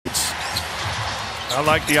I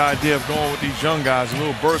like the idea of going with these young guys. A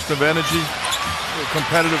little burst of energy, a little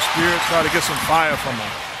competitive spirit, try to get some fire from them.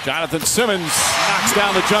 Jonathan Simmons knocks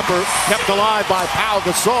down the jumper, kept alive by Pau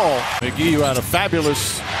Gasol. McGee, who had a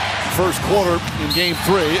fabulous first quarter in game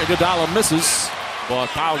 3. Iguodala misses, but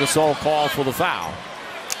Pau Gasol called for the foul.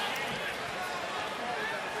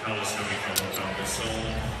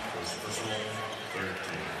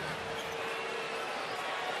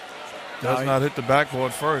 Does not hit the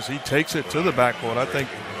backboard first. He takes it to the backboard. I think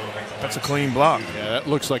that's a clean block. Yeah, that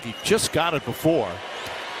looks like he just got it before.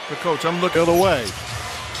 But Coach, I'm looking the other way.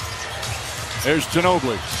 There's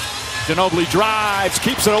Ginobili. Ginobili drives,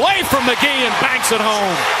 keeps it away from McGee and banks it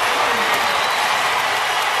home.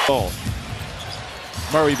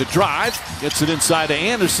 Murray the drive, gets it inside to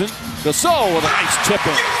Anderson. Gasol with a nice tip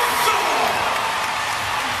in.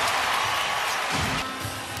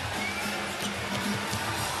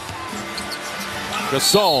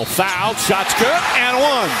 Gasol fouled, shots good, and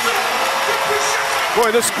one.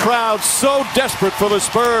 Boy, this crowd's so desperate for the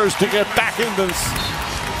Spurs to get back in this.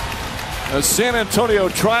 San Antonio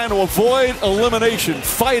trying to avoid elimination,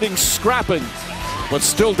 fighting, scrapping, but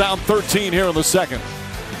still down 13 here in the second.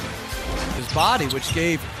 His body, which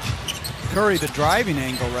gave Curry the driving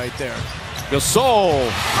angle right there. Gasol,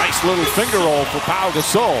 nice little finger roll for Pau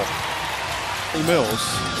Gasol.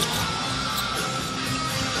 Mills.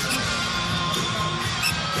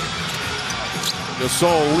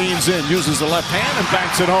 Gasol leans in, uses the left hand, and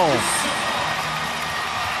banks it home.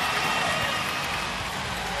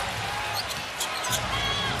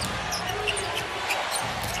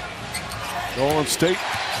 Golden State,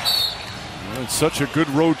 it's such a good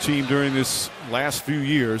road team during this last few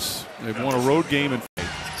years. They've won a road game. And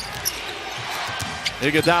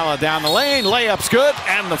Iguodala down the lane, layup's good,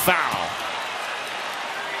 and the foul.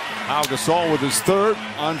 Pau Gasol with his third.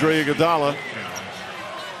 Andre Iguodala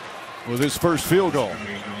with his first field goal.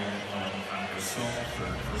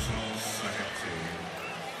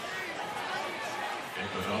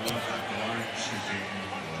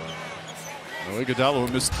 Iguodala,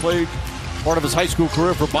 who misplayed part of his high school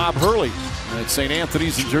career for Bob Hurley at St.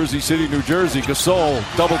 Anthony's in Jersey City, New Jersey. Gasol,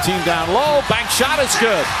 double team down low, bank shot is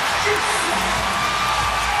good.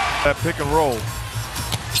 That pick and roll.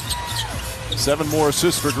 7 more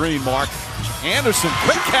assists for Green, Mark. Anderson,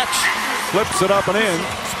 quick catch, flips it up and in.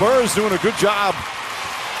 Spurs doing a good job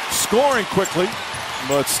scoring quickly,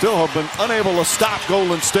 but still have been unable to stop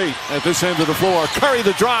Golden State at this end of the floor. Curry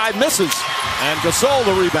the drive, misses, and Gasol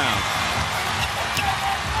the rebound.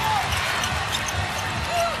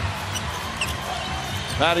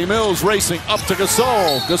 Patty Mills racing up to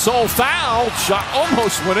Gasol. Gasol fouled, shot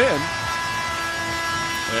almost went in.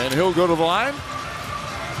 And he'll go to the line.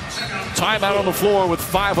 Timeout on the floor with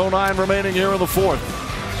 5:09 remaining here in the fourth.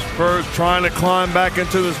 Spurs trying to climb back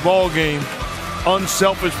into this ball game.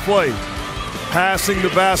 Unselfish play. Passing the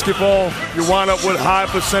basketball, you wind up with high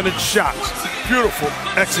percentage shots. Beautiful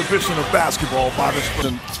exhibition of basketball by the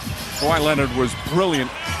Spurs. Kawhi Leonard was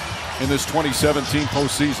brilliant in this 2017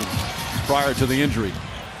 postseason prior to the injury.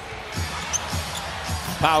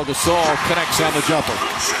 Pau Gasol connects on the jumper.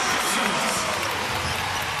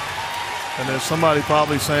 And there's somebody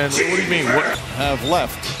probably saying, what do you mean? What have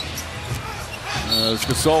left? As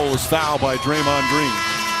Gasol was fouled by Draymond Green.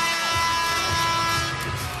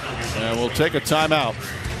 And we'll take a timeout.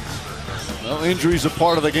 Well, injuries are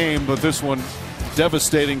part of the game, but this one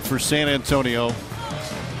devastating for San Antonio.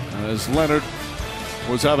 As Leonard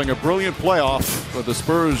was having a brilliant playoff, but the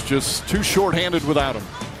Spurs just too short-handed without him.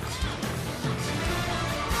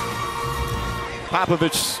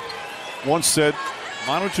 Popovich once said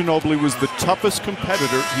Manu Ginobili was the toughest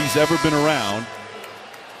competitor he's ever been around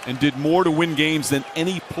and did more to win games than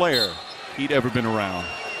any player he'd ever been around.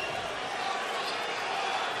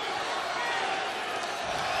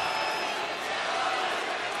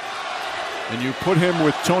 And you put him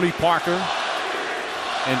with Tony Parker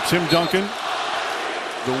and Tim Duncan,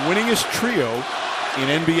 the winningest trio in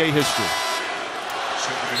NBA history.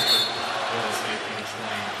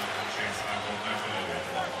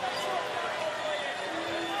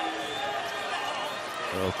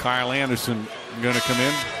 So Kyle Anderson going to come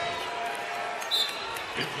in.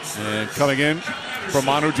 And coming in from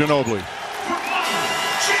Manu Ginobili.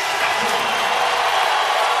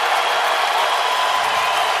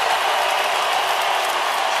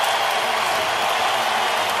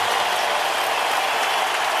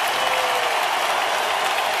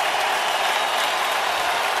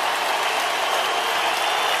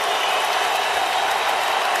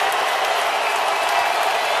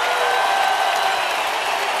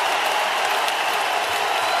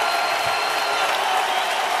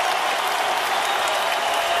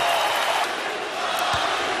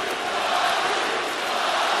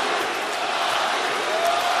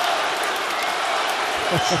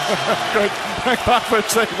 Good. Popovich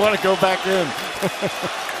said he want to go back in.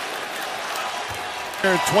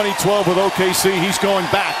 In 2012 with OKC, he's going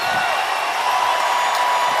back.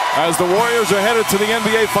 As the Warriors are headed to the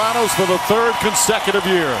NBA Finals for the third consecutive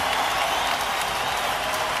year.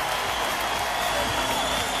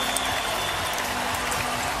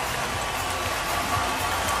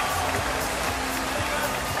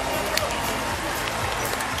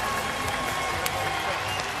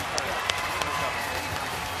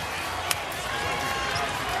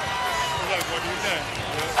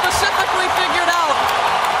 Specifically figured out.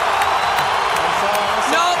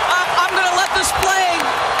 No, I'm going to let this play,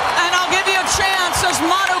 and I'll give you a chance as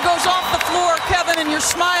Manu goes off the floor, Kevin, and you're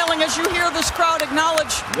smiling as you hear this crowd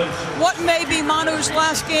acknowledge what may be Manu's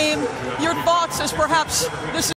last game. Your thoughts as perhaps this is